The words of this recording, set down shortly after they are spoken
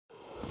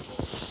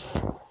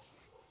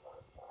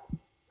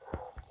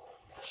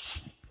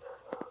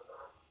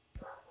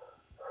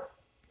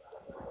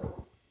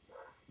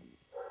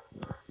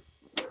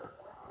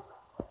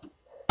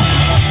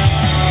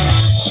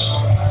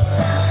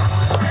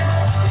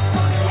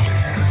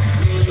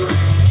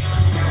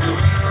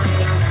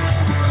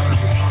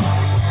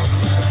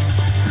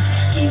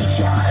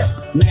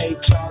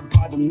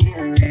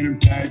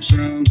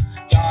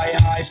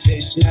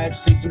red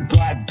sleeves and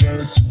black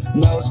boots,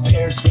 nose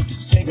pierced with the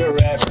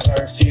cigarette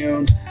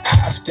perfume.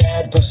 Half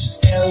dead, but she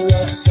still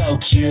looks so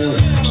cute.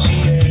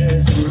 She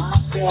is a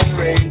monster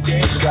in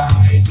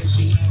disguise, and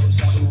she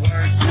knows all the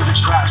words to the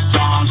trap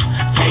songs.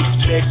 Fakes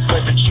pics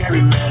with a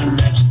cherry red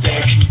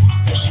lipstick.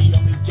 Says she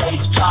only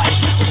dates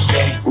guys with the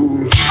fake.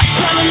 I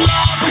fell in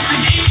love with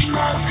an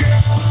emo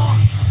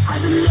girl.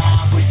 I'm in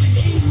love with an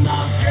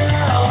emo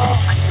girl.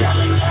 I fell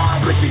in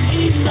love with an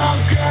emo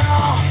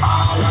girl.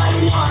 All I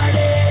want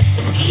is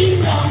an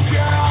emo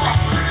girl.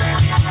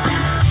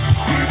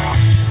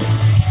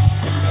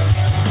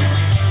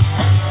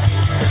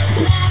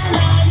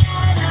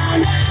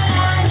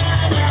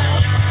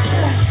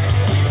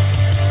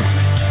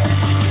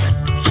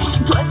 She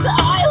puts the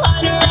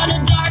eyeliner on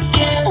her dark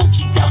skin.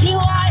 She tells me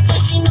lies, but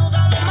she knows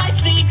all of my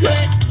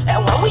secrets.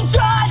 And when we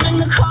drive in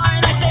the car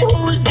and I say,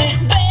 who is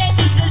this bitch?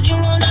 She says you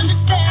won't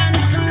understand,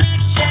 it's the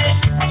next shit.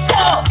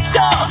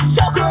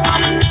 Choke her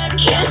on the neck,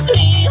 kiss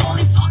me.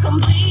 Holy fuck, I'm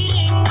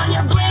bleeding on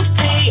your blink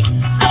tea.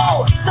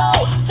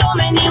 So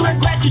many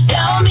regrets. You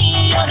tell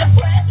me you're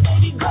depressed,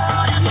 baby girl,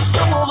 that makes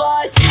two of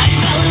us. I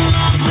fell in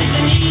love with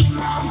an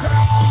emo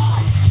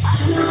girl.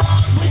 I'm in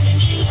love with an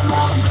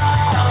emo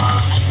girl.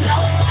 I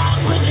fell in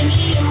love with an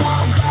emo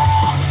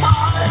girl.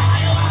 All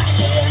I want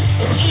is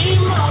an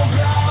emo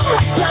girl.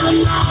 I fell in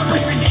love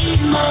with an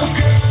emo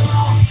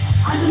girl.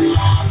 I'm in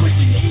love with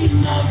an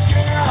emo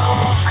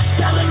girl. I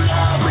fell in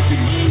love with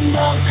an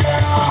emo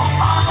girl.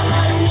 All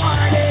I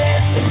want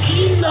is an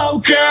emo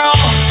girl.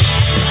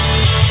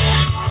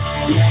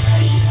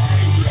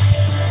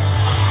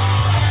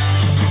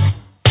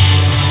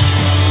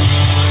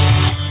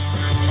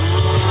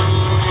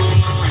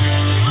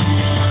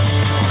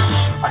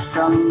 I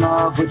fell in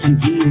love with an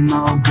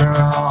emo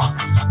girl.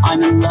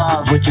 I'm in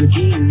love with an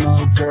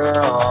emo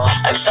girl.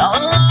 I fell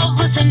in love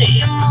with an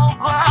emo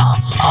girl.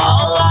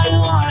 All I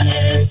want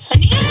is